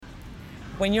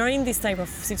when you're in this type of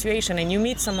situation and you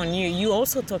meet someone new, you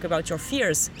also talk about your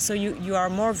fears. So you are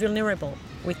more vulnerable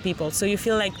with people. So you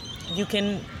feel like you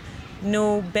can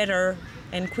know better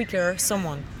and quicker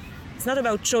someone. It's not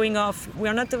about showing off.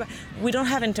 We don't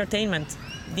have entertainment.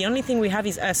 The only thing we have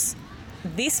is us.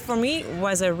 This, for me,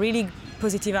 was a really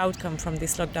positive outcome from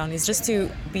this lockdown. It's just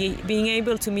being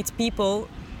able to meet people,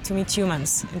 to meet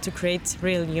humans, and to create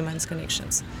real humans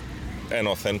connections. And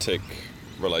authentic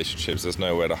relationships. There's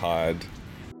nowhere to hide.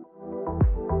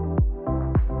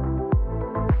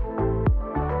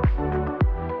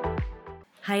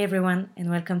 Hi everyone, and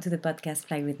welcome to the podcast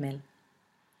Fly with Mel.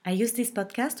 I use this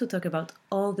podcast to talk about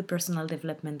all the personal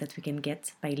development that we can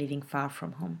get by living far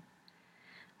from home.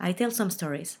 I tell some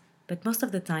stories, but most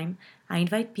of the time I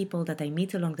invite people that I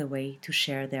meet along the way to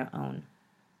share their own.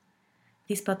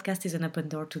 This podcast is an open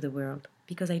door to the world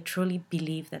because I truly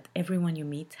believe that everyone you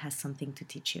meet has something to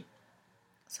teach you.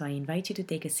 So I invite you to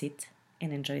take a seat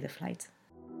and enjoy the flight.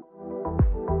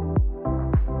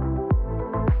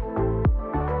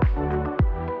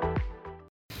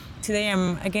 Today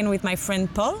I'm again with my friend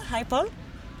Paul. Hi Paul.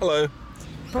 Hello.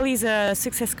 Paul is a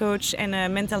success coach and a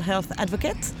mental health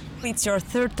advocate. It's your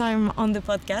third time on the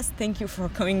podcast. Thank you for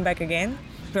coming back again.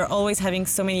 We're always having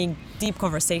so many deep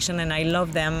conversations and I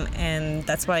love them, and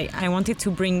that's why I wanted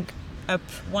to bring up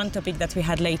one topic that we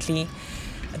had lately,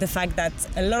 the fact that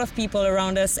a lot of people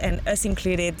around us, and us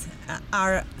included,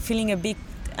 are feeling a bit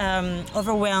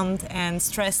overwhelmed and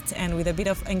stressed and with a bit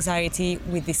of anxiety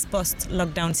with this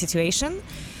post-lockdown situation.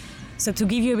 So to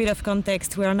give you a bit of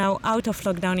context, we are now out of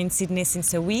lockdown in Sydney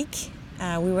since a week.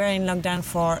 We were in lockdown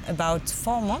for about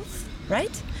 4 months,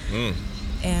 right?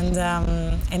 And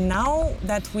now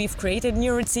that we've created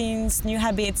new routines, new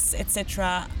habits,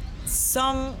 etc.,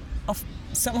 some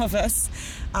of us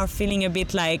are feeling a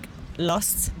bit like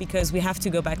lost because we have to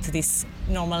go back to this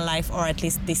normal life, or at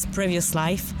least this previous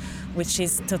life, which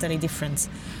is totally different.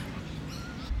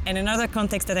 And another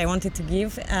context that I wanted to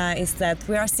give is that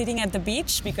we are sitting at the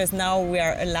beach because now we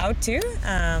are allowed to.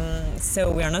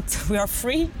 So we are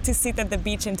free to sit at the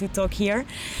beach and to talk here.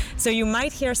 So you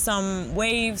might hear some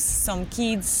waves, some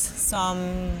kids,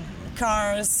 some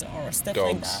cars or stuff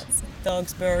like that.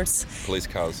 Dogs, birds. Police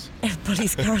cars.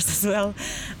 Police cars as well.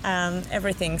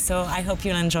 Everything. So I hope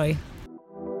you'll enjoy.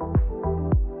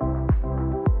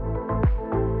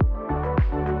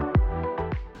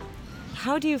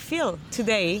 How do you feel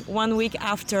today, 1 week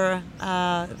after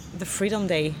the Freedom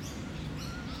Day?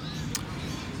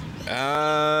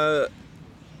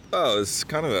 It's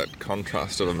kind of that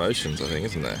contrast of emotions, I think,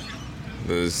 isn't there?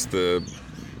 There's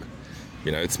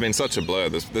it's been such a blur.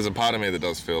 There's a part of me that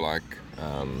does feel like,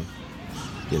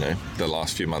 the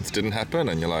last few months didn't happen,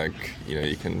 and you're like,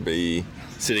 you can be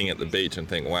sitting at the beach and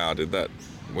think, wow,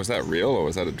 was that real, or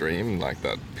was that a dream? Like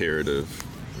that period of,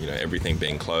 everything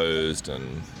being closed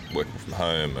and working from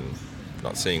home and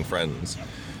not seeing friends.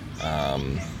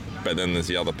 But then there's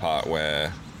the other part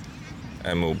where,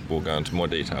 and we'll go into more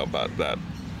detail, but that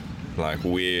like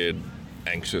weird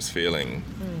anxious feeling,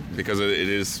 because it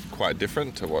is quite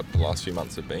different to what the last few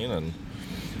months have been. And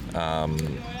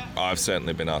I've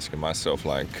certainly been asking myself,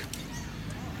 like,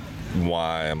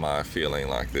 why am I feeling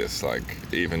like this? Like,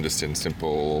 even just in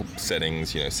simple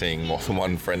settings, seeing more than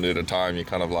one friend at a time, you're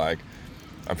kind of like,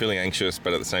 I'm feeling anxious,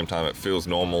 but at the same time it feels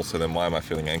normal, so then why am I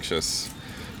feeling anxious?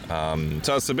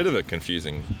 So it's a bit of a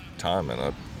confusing time,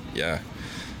 and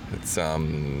it's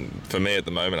for me at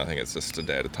the moment, I think it's just a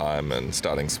day at a time and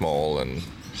starting small. And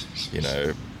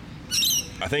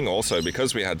I think also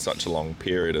because we had such a long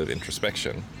period of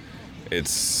introspection,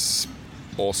 it's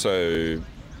also,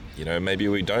 maybe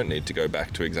we don't need to go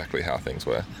back to exactly how things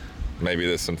were. Maybe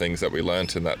there's some things that we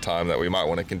learnt in that time that we might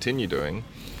want to continue doing,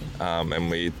 and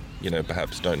we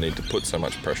perhaps don't need to put so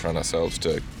much pressure on ourselves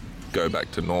to go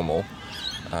back to normal,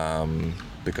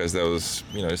 because there was,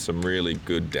 some really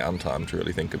good downtime to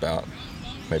really think about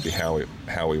maybe how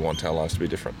we want our lives to be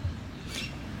different.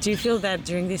 Do you feel that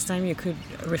during this time you could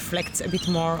reflect a bit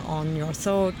more on your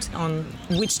thought, on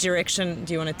which direction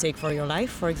do you want to take for your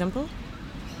life, for example?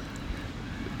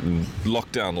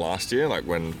 Lockdown last year, like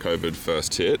when COVID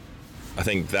first hit, I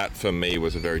think that for me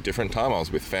was a very different time. I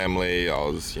was with family, I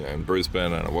was in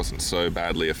Brisbane, and I wasn't so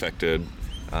badly affected.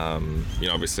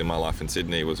 Obviously my life in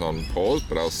Sydney was on pause,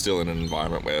 but I was still in an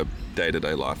environment where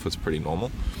day-to-day life was pretty normal.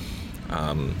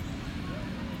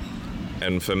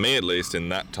 And for me, at least in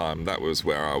that time, that was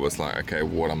where I was like, okay,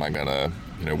 what am I gonna,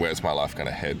 where's my life gonna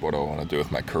head? What do I want to do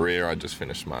with my career? I just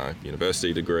finished my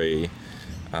university degree.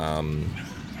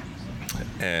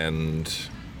 And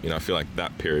I feel like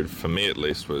that period, for me at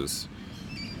least, was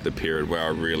the period where I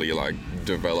really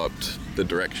developed the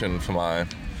direction for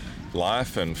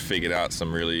life and figured out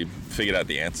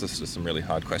the answers to some really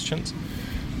hard questions.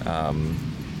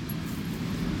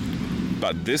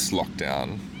 But this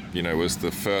lockdown, you know, was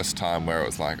the first time where it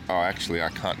was like, oh, actually, I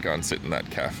can't go and sit in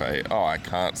that cafe. Oh, I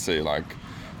can't see, like,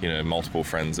 you know, multiple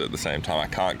friends at the same time. I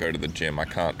can't go to the gym. I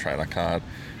can't train. I can't,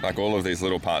 like, all of these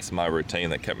little parts of my routine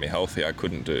that kept me healthy, I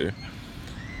couldn't do.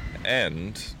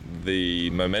 And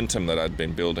the momentum that I'd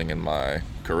been building in my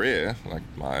career, like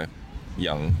my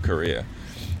young career,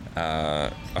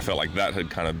 I felt like that had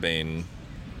kind of been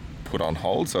put on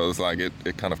hold. So it was like,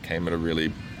 it kind of came at a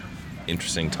really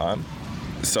interesting time.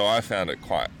 So I found it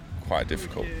quite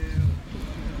difficult.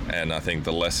 And I think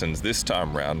the lessons this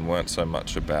time around weren't so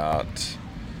much about,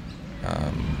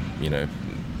 you know,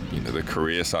 the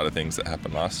career side of things that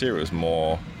happened last year. It was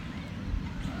more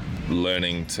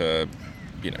learning to,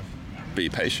 you know, be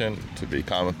patient, to be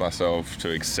calm with myself,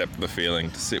 to accept the feeling,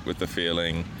 to sit with the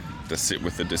feeling, to sit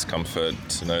with the discomfort,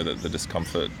 to know that the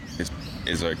discomfort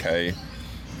is okay.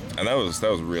 And that was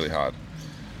really hard.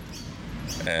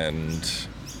 And,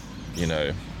 you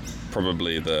know,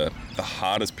 probably the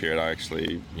hardest period, I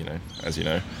actually, you know, as you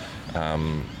know,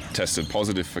 tested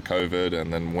positive for COVID,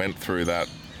 and then went through that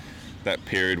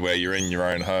period where you're in your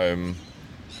own home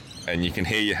and you can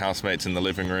hear your housemates in the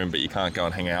living room, but you can't go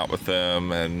and hang out with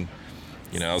them. And,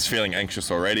 you know, I was feeling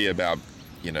anxious already about,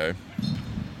 you know,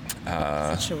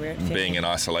 such a weird thing. Being in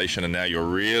isolation, and now you're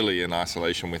really in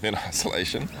isolation within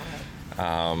isolation.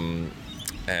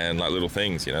 And like little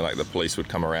things, you know, like the police would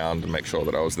come around and make sure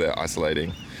that I was there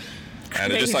isolating.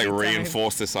 And it just like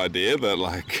reinforced this idea that,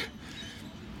 like,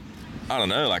 I don't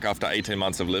know, like after 18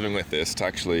 months of living with this, to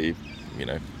actually, you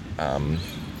know, and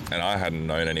I hadn't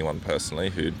known anyone personally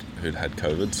who'd had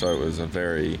COVID, so it was a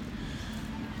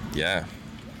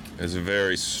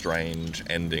very strange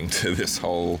ending to this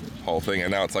whole thing.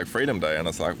 And now it's like Freedom Day, and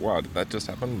it's like, wow, did that just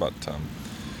happen? But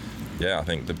I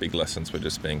think the big lessons were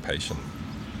just being patient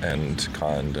and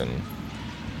kind, and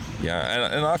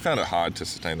and I found it hard to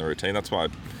sustain the routine. That's why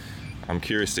I'm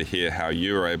curious to hear how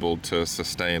you were able to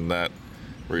sustain that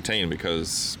routine,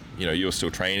 because, you know, you were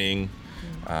still training,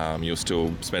 you were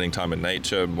still spending time in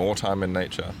nature, more time in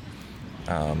nature.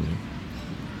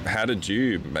 How did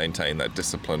you maintain that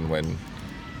discipline when,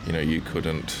 you know, you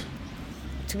couldn't?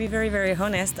 To be very, very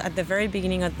honest, at the very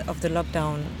beginning of the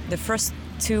lockdown, the first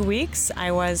 2 weeks,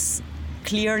 I was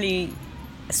clearly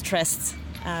stressed,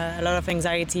 a lot of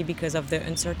anxiety because of the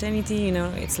uncertainty. You know,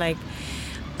 it's like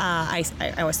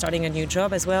I was starting a new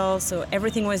job as well, so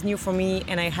everything was new for me,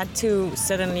 and I had to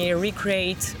suddenly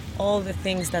recreate all the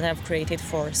things that I've created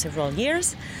for several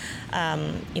years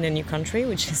in a new country,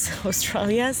 which is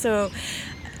Australia. So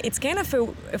it's kind of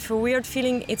a weird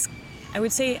feeling. I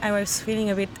would say I was feeling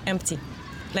a bit empty.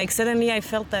 Like suddenly I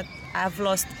felt that I've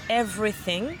lost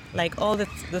everything, like all the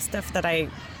stuff that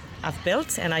I've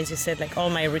built, and as you said, like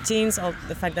all my routines, all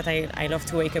the fact that I love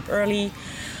to wake up early,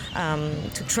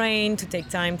 to train, to take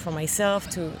time for myself,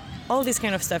 to all this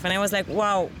kind of stuff. And I was like,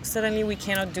 wow, suddenly we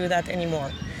cannot do that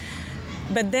anymore.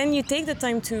 But then you take the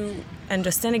time to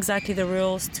understand exactly the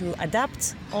rules, to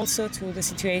adapt also to the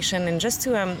situation, and just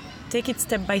to take it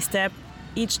step by step.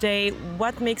 Each day,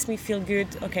 what makes me feel good?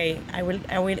 Okay, I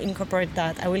will incorporate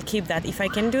that. I will keep that. If I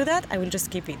can do that, I will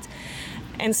just keep it.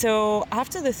 And so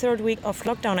after the third week of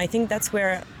lockdown, I think that's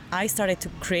where I started to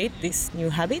create these new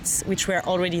habits, which were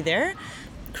already there.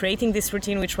 Creating this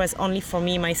routine, which was only for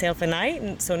me, myself, and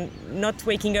I. So not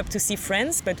waking up to see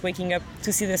friends, but waking up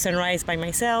to see the sunrise by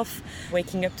myself,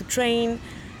 waking up to train,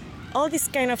 all this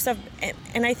kind of stuff.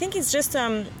 And I think it's just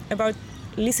about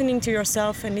listening to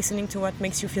yourself and listening to what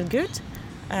makes you feel good.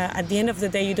 At the end of the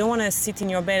day, you don't want to sit in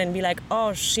your bed and be like,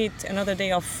 oh shit, another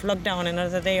day of lockdown,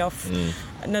 another day of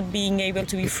not being able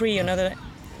to be free,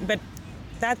 but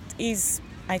that is,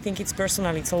 I think it's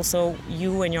personal. It's also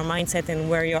you and your mindset and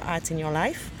where you're at in your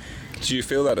life. Did you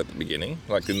feel that at the beginning?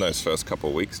 Like in those first couple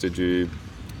of weeks, did you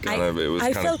it was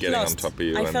kind of getting lost. On top of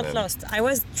you? I felt lost. I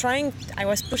was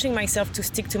pushing myself to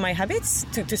stick to my habits,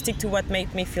 to stick to what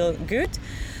made me feel good.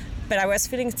 But I was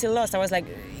feeling still lost. I was like,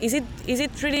 is it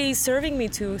really serving me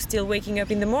to still waking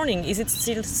up in the morning? Is it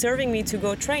still serving me to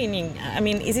go training? I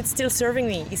mean, is it still serving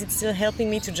me? Is it still helping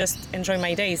me to just enjoy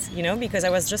my days? You know, because I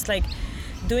was just like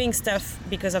doing stuff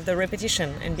because of the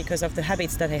repetition and because of the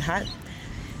habits that I had.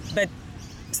 But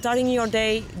starting your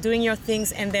day, doing your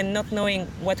things, and then not knowing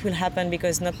what will happen,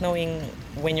 because not knowing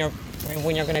when you're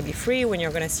going to be free, when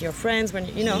you're going to see your friends, when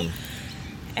you know.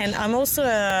 And I'm also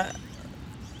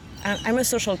I'm a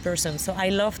social person, so I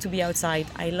love to be outside.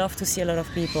 I love to see a lot of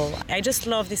people. I just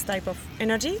love this type of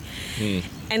energy.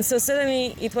 And so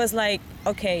suddenly it was like,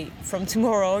 okay, from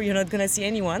tomorrow you're not going to see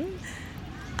anyone.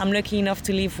 I'm lucky enough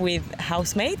to live with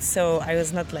housemates, so I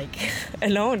was not like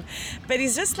alone. But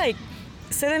it's just like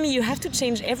suddenly you have to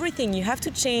change everything. You have to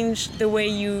change the way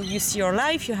you see your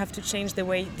life. You have to change the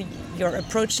way you're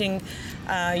approaching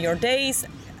your days.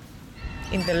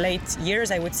 In the late years,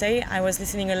 I would say, I was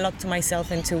listening a lot to myself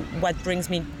and to what brings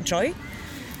me joy.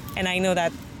 And I know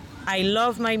that I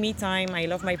love my me time, I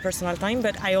love my personal time,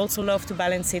 but I also love to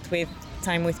balance it with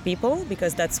time with people,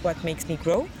 because that's what makes me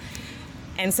grow.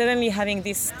 And suddenly having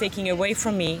this taking away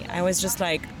from me, I was just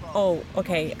like, oh,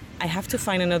 okay, I have to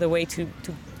find another way to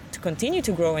continue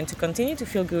to grow and to continue to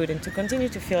feel good and to continue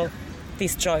to feel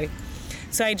this joy.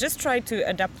 So I just tried to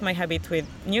adapt my habit with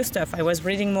new stuff. I was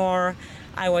reading more,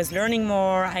 I was learning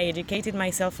more, I educated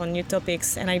myself on new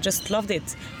topics, and I just loved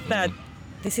it. But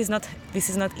this is not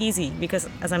easy, because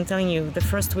as I'm telling you, the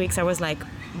first weeks I was like,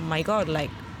 my God, like,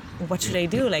 what should I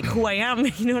do? Like, who I am,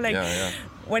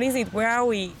 What is it? Where are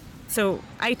we? So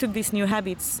I took these new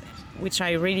habits, which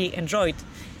I really enjoyed.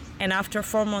 And after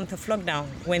 4 months of lockdown,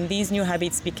 when these new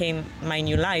habits became my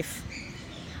new life,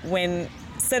 when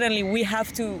suddenly we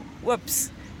have to,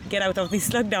 get out of this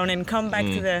lockdown and come back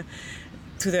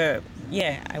to the,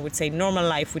 I would say normal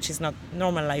life, which is not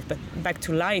normal life, but back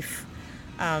to life.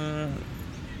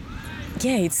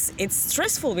 It's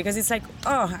stressful, because it's like,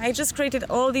 oh, I just created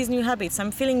all these new habits.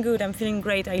 I'm feeling good. I'm feeling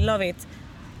great. I love it.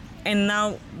 And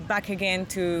now back again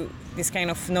to this kind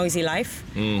of noisy life.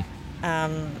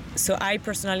 So I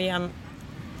personally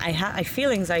I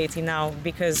feel anxiety now,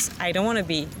 because I don't want to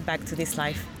be back to this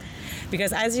life.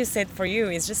 Because as you said, for you,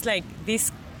 it's just like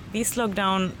this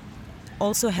lockdown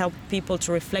also helped people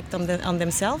to reflect on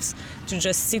themselves, to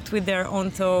just sit with their own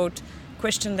thought,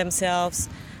 question themselves,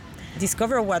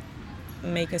 discover what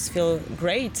make us feel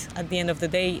great at the end of the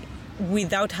day,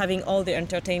 without having all the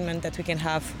entertainment that we can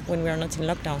have when we are not in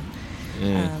lockdown.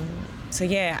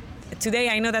 Today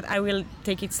I know that I will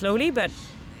take it slowly, but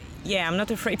I'm not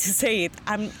afraid to say it.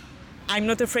 I'm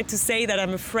not afraid to say that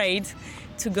I'm afraid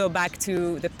to go back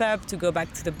to the pub, to go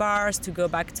back to the bars, to go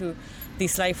back to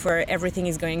this life where everything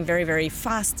is going very, very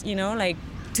fast, like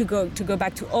to go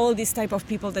back to all this type of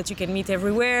people that you can meet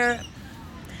everywhere.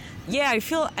 I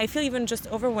feel even just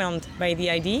overwhelmed by the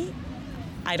idea.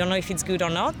 I don't know if it's good or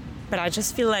not, but I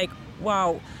just feel like,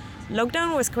 wow,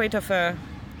 lockdown was quite of a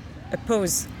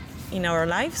pause in our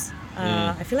lives.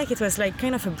 I feel like it was like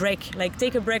kind of a break, like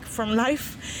take a break from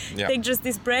life, take just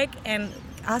this break and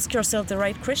ask yourself the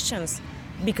right questions.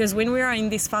 Because when we are in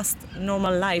this fast,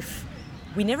 normal life,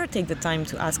 we never take the time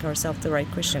to ask ourselves the right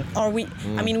question. Or we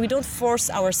don't force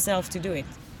ourselves to do it.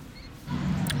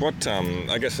 What,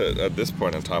 I guess at this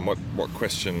point in time, what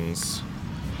questions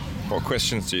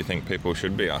do you think people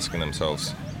should be asking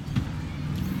themselves?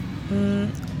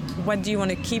 What do you want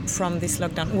to keep from this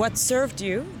lockdown? What served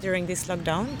you during this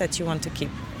lockdown that you want to keep?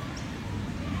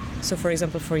 So, for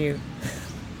example, for you,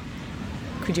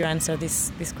 could you answer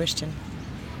this question?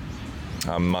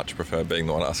 I much prefer being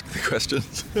the one asking the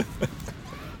questions.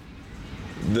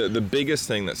 The biggest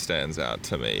thing that stands out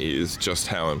to me is just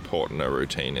how important a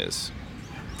routine is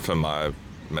for my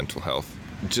mental health.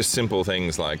 Just simple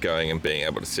things like going and being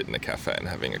able to sit in a cafe and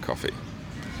having a coffee.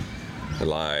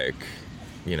 Like,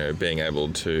 being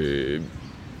able to,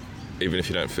 even if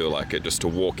you don't feel like it, just to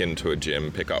walk into a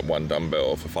gym, pick up one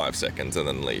dumbbell for 5 seconds and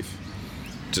then leave.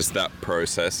 Just that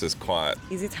process is quite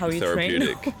Is it how you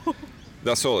therapeutic. train?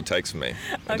 That's all it takes for me.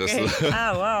 Okay.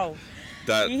 Wow.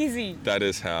 Easy. That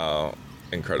is how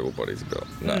incredible bodies are built.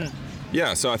 No.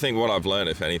 Yeah, so I think what I've learned,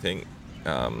 if anything,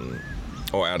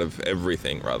 or out of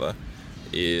everything rather,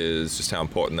 is just how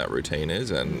important that routine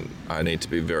is, and I need to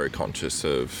be very conscious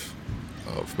of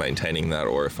maintaining that,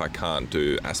 or if I can't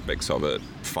do aspects of it,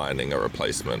 finding a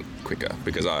replacement quicker,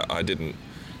 because I didn't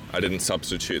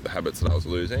substitute the habits that I was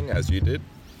losing as you did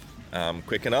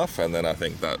quick enough, and then I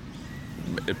think that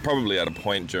it probably at a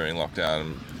point during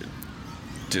lockdown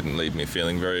didn't leave me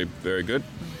feeling very, very good.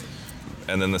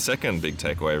 And then the second big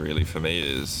takeaway really for me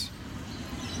is,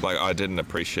 like, I didn't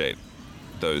appreciate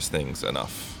those things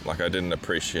enough. Like, I didn't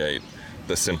appreciate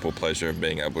the simple pleasure of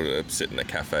being able to sit in a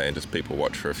cafe and just people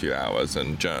watch for a few hours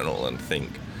and journal and think,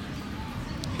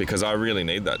 because I really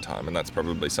need that time. And that's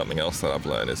probably something else that I've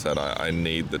learned, is that I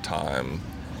need the time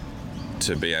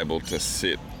to be able to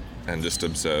sit and just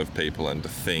observe people and to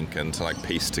think and to like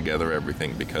piece together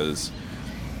everything, because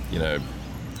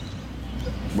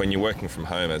when you're working from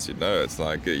home, as you know, it's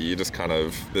like you just kind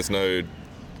of, there's no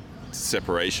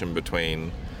separation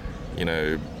between,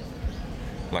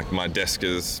 like my desk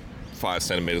is 5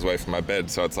 centimeters away from my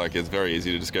bed, so it's like it's very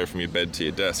easy to just go from your bed to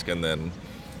your desk, and then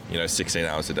 16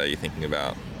 hours a day you're thinking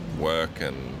about work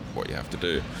and what you have to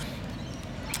do.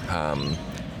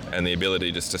 and the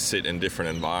ability just to sit in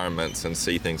different environments and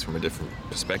see things from a different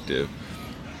perspective.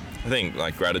 I think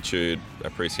like gratitude,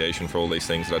 appreciation for all these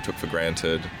things that I took for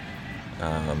granted.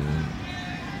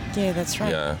 Yeah, that's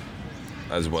right. Yeah,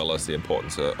 as well as the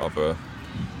importance of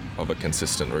a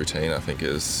consistent routine, I think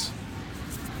is,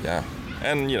 yeah.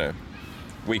 And you know,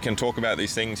 we can talk about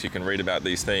these things, you can read about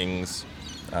these things,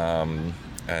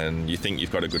 and you think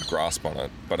you've got a good grasp on it,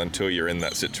 but until you're in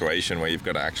that situation where you've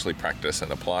got to actually practice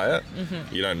and apply it,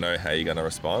 you don't know how you're going to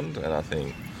respond. And I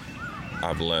think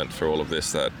I've learnt through all of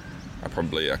this that I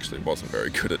probably actually wasn't very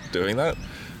good at doing that,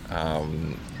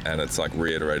 and it's like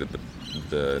reiterated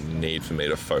the need for me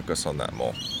to focus on that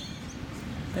more.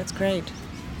 That's great.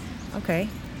 Okay.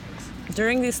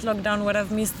 During this lockdown, what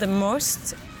I've missed the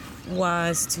most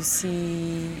was to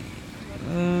see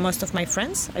most of my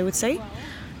friends, I would say.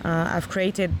 I've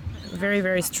created very,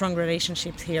 very strong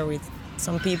relationships here with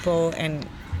some people, and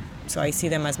so I see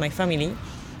them as my family.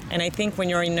 And I think when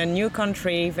you're in a new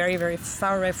country, very, very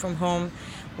far away from home,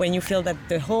 when you feel that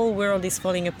the whole world is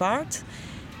falling apart,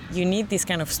 you need this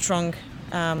kind of strong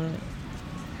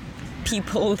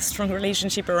people, strong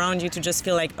relationship around you to just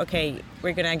feel like, okay,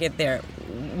 we're gonna get there.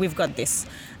 We've got this.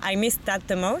 I missed that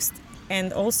the most.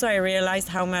 And also I realized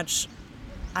how much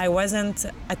I wasn't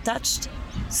attached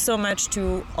so much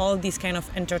to all these kind of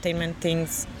entertainment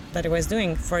things that I was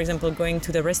doing. For example, going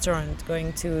to the restaurant,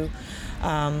 going to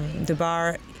the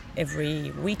bar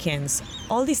every weekends,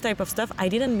 all this type of stuff. I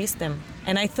didn't miss them,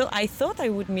 and I thought I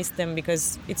would miss them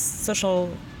because it's social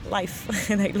life,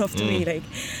 and I love to be like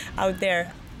out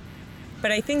there.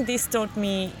 But I think this taught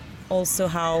me also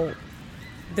how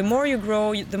the more you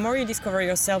grow, the more you discover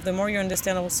yourself, the more you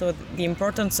understand also the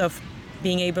importance of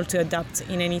being able to adapt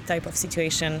in any type of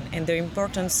situation, and the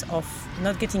importance of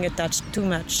not getting attached too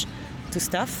much to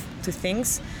stuff, to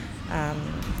things,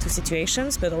 to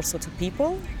situations, but also to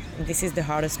people. And this is the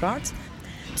hardest part.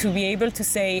 To be able to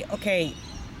say, okay,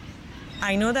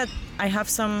 I know that I have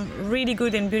some really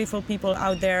good and beautiful people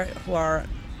out there who are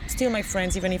still my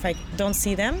friends, even if I don't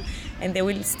see them, and they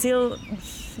will still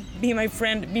be my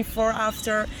friend before,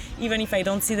 after, even if I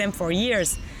don't see them for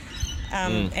years.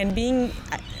 And being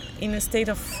in a state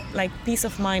of like peace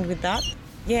of mind with that.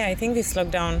 Yeah, I think this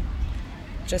lockdown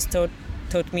just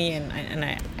taught me and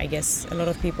I guess a lot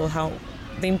of people how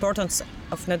the importance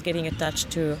of not getting attached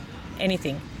to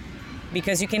anything,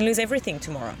 because you can lose everything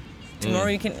tomorrow. Tomorrow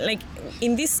you can, like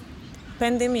in this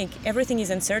pandemic, everything is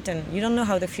uncertain. You don't know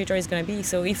how the future is going to be.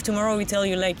 So if tomorrow we tell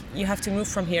you like you have to move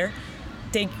from here,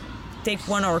 take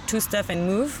one or two stuff and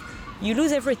move, you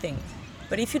lose everything.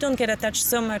 But if you don't get attached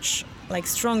so much like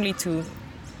strongly to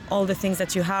all the things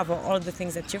that you have or all the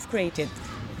things that you've created,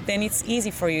 then it's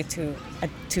easy for you to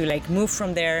like move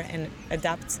from there and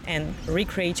adapt and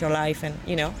recreate your life. And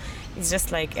you know, it's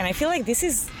just like, and I feel like this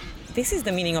is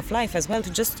the meaning of life as well, to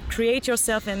just create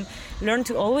yourself and learn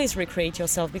to always recreate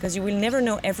yourself, because you will never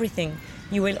know everything.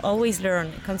 You will always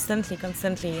learn constantly,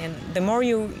 and the more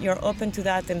you're open to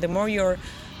that, and the more you're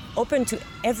open to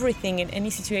everything in any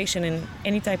situation and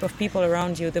any type of people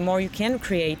around you, the more you can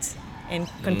create and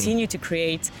continue to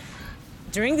create.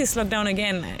 During this lockdown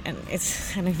again, and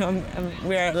it's, I know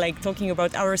we're like talking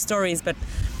about our stories, but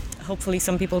hopefully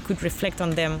some people could reflect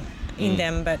on them,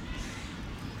 but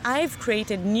I've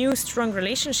created new strong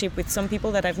relationship with some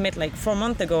people that I've met like 4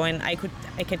 months ago, and I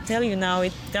can tell you now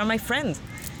they're my friends,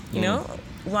 you know,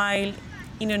 while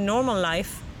in a normal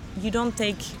life you don't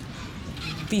take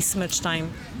this much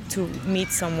time to meet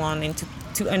someone and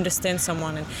to understand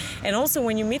someone, and also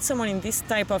when you meet someone in this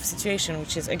type of situation,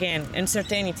 which is again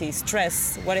uncertainty,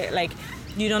 stress,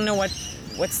 you don't know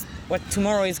what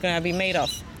tomorrow is going to be made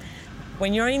of.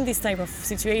 When you're in this type of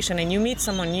situation and you meet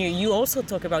someone new, you also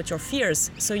talk about your fears,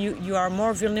 so you are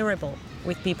more vulnerable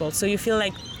with people, so you feel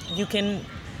like you can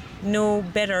know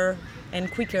better and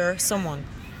quicker someone.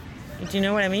 Do you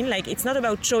know what I mean? Like, it's not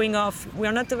about showing off.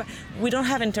 We don't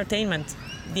have entertainment.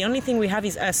 The only thing we have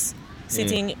is us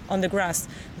sitting on the grass,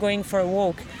 going for a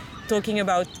walk, talking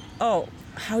about,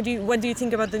 what do you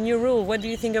think about the new rule? What do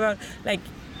you think about, like,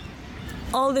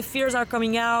 all the fears are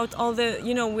coming out,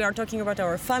 we are talking about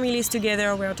our families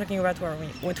together, we are talking about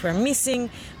what we're missing,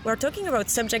 we're talking about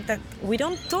subjects that we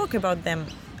don't talk about them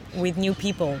with new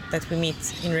people that we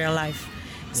meet in real life.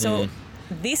 So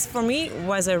this for me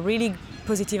was a really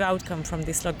positive outcome from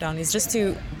this lockdown, is just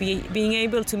to being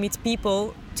able to meet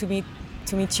people, to meet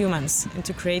humans, and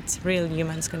to create real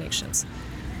humans connections.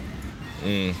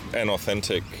 And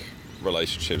authentic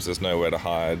relationships, there's nowhere to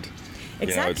hide.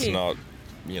 Exactly. It's not,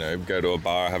 go to a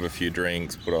bar, have a few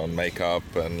drinks, put on makeup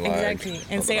and exactly,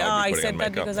 and say, I said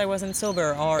that because I wasn't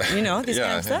sober, or this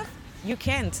kind of stuff. You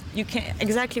can't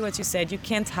exactly what you said, you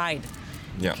can't hide.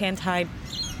 You can't hide.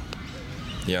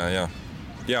 Yeah.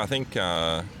 I think,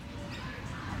 I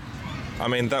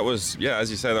mean, that was,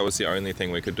 as you say, that was the only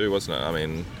thing we could do, wasn't it? I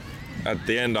mean, at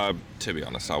the end, to be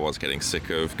honest, I was getting sick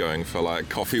of going for like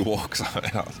coffee walks.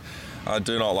 I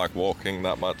do not like walking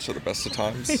that much at the best of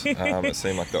times. It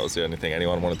seemed like that was the only thing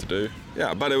anyone wanted to do.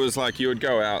 Yeah, but it was like you would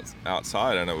go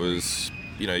outside and it was,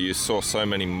 you saw so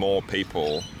many more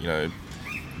people, in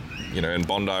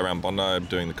Bondi, around Bondi,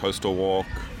 doing the coastal walk,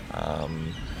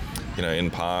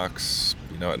 in parks,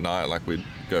 at night, like we'd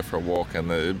go for a walk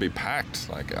and it'd be packed,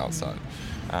 like outside.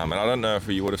 And I don't know if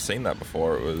you would have seen that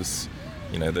before. It was,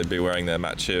 they'd be wearing their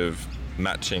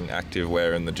matching active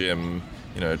wear in the gym,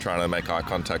 trying to make eye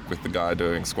contact with the guy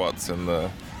doing squats in the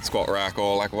squat rack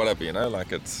or like whatever,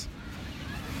 like it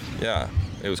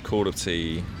was cool to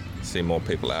see more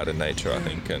people out in nature, I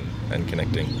think, and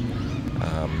connecting.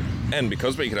 And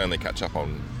because we could only catch up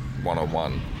on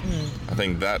one-on-one, I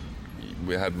think that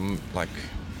we had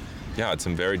had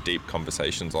some very deep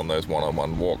conversations on those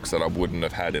one-on-one walks that I wouldn't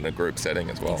have had in a group setting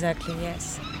as well. Exactly,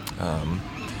 yes.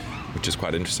 Which is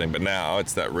quite interesting. But now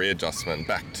it's that readjustment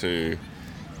back to,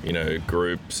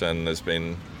 groups, and there's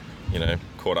been,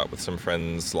 caught up with some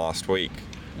friends last week,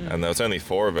 and there was only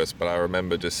 4 of us, but I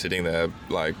remember just sitting there,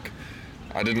 like,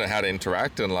 I didn't know how to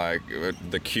interact, and like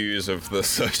the cues of the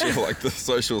social, like the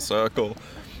social circle.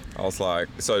 I was like,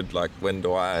 so like, when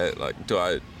do I,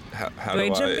 how do I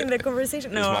jump in the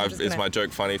conversation? No, is my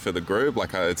joke funny for the group?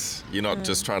 Like, you're not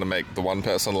just trying to make the one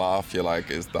person laugh. You're like,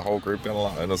 is the whole group gonna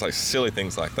laugh? And it's like silly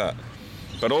things like that.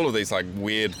 But all of these like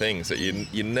weird things that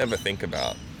you never think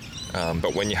about.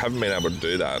 But when you haven't been able to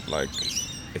do that, like,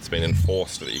 it's been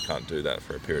enforced that you can't do that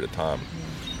for a period of time.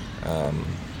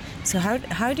 So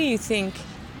how do you think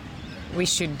we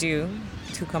should do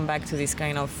to come back to this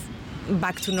kind of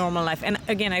back to normal life? And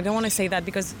again, I don't want to say that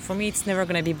because for me it's never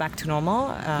going to be back to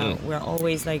normal. We're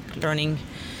always like learning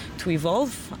to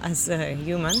evolve as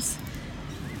humans.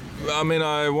 I mean,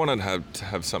 I wanted to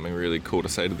have something really cool to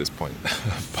say to this point,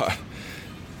 but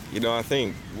I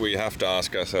think we have to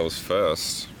ask ourselves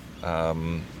first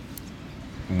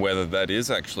whether that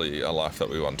is actually a life that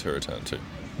we want to return to.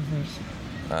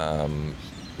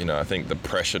 I think the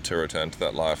pressure to return to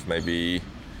that life maybe,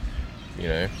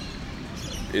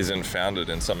 isn't founded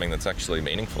in something that's actually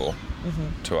meaningful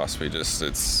to us.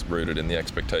 It's rooted in the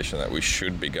expectation that we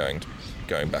should be going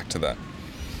back to that.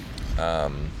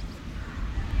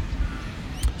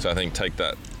 So I think take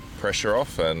that pressure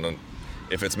off, and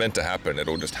if it's meant to happen,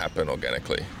 it'll just happen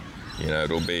organically.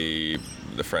 It'll be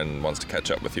the friend wants to catch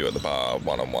up with you at the bar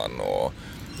one-on-one, or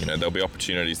there'll be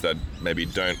opportunities that maybe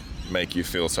don't make you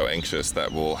feel so anxious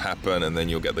that will happen, and then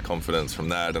you'll get the confidence from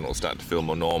that and it'll start to feel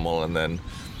more normal. And then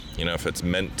if it's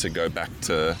meant to go back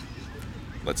to,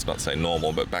 let's not say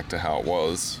normal, but back to how it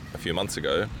was a few months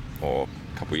ago or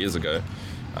a couple of years ago,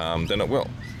 then it will.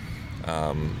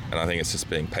 And I think it's just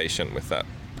being patient with that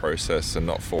process and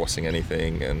not forcing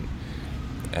anything,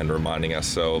 and reminding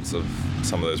ourselves of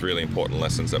some of those really important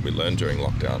lessons that we learned during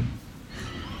lockdown.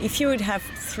 If you would have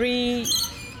 3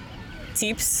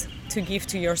 tips to give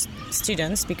to your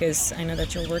students, because I know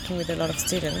that you're working with a lot of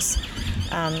students,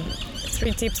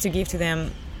 3 tips to give to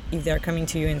them if they're coming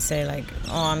to you and say like,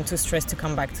 oh, I'm too stressed to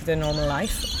come back to the normal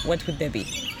life, what would they be?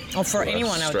 Or for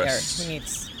anyone out there who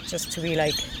needs just to be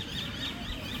like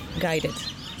guided.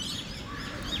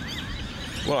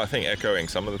 Well, I think echoing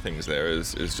some of the things there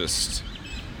is just,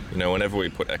 whenever we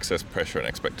put excess pressure and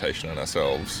expectation on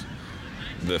ourselves,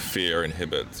 the fear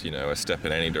inhibits, a step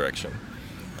in any direction.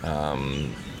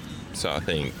 So I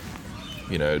think,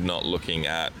 not looking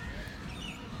at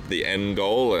the end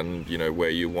goal and, where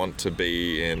you want to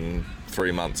be in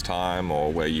 3 months' time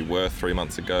or where you were 3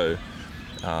 months ago,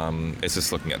 it's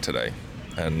just looking at today.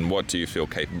 And what do you feel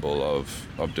capable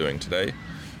of doing today?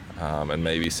 And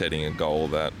maybe setting a goal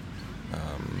that,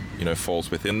 falls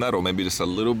within that, or maybe just a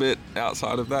little bit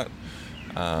outside of that.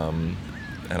 And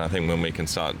I think when we can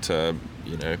start to,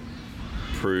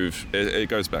 prove, it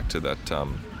goes back to that,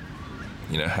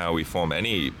 how we form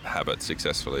any habit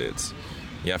successfully. It's,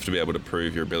 you have to be able to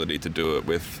prove your ability to do it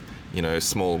with,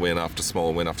 small win after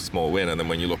small win after small win. And then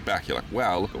when you look back, you're like,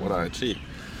 wow, look at what I achieved.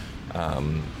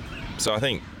 So I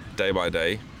think day by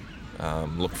day,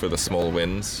 look for the small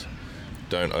wins.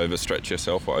 Don't overstretch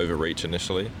yourself or overreach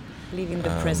initially. Live in the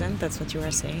present, that's what you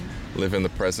were saying. Live in the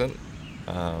present.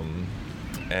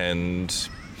 And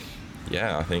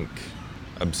I think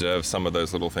observe some of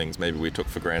those little things maybe we took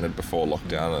for granted before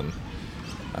lockdown,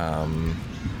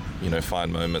 and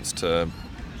find moments to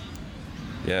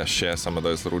share some of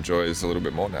those little joys a little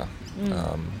bit more now,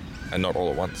 and not all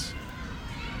at once.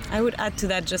 I would add to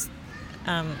that, just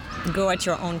go at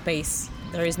your own pace.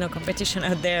 There is no competition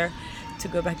out there to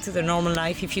go back to the normal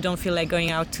life. If you don't feel like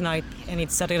going out tonight and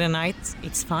it's Saturday night,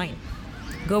 it's fine.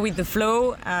 Go with the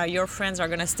flow. Your friends are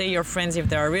gonna stay your friends if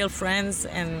they are real friends,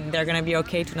 and they're gonna be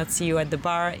okay to not see you at the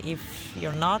bar if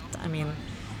you're not. I mean,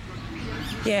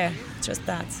 yeah, just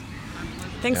that.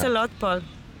 Thanks a lot, Paul.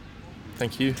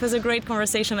 Thank you. It was a great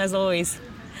conversation as always.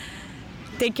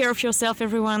 Take care of yourself,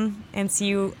 everyone, and see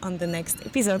you on the next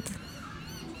episode.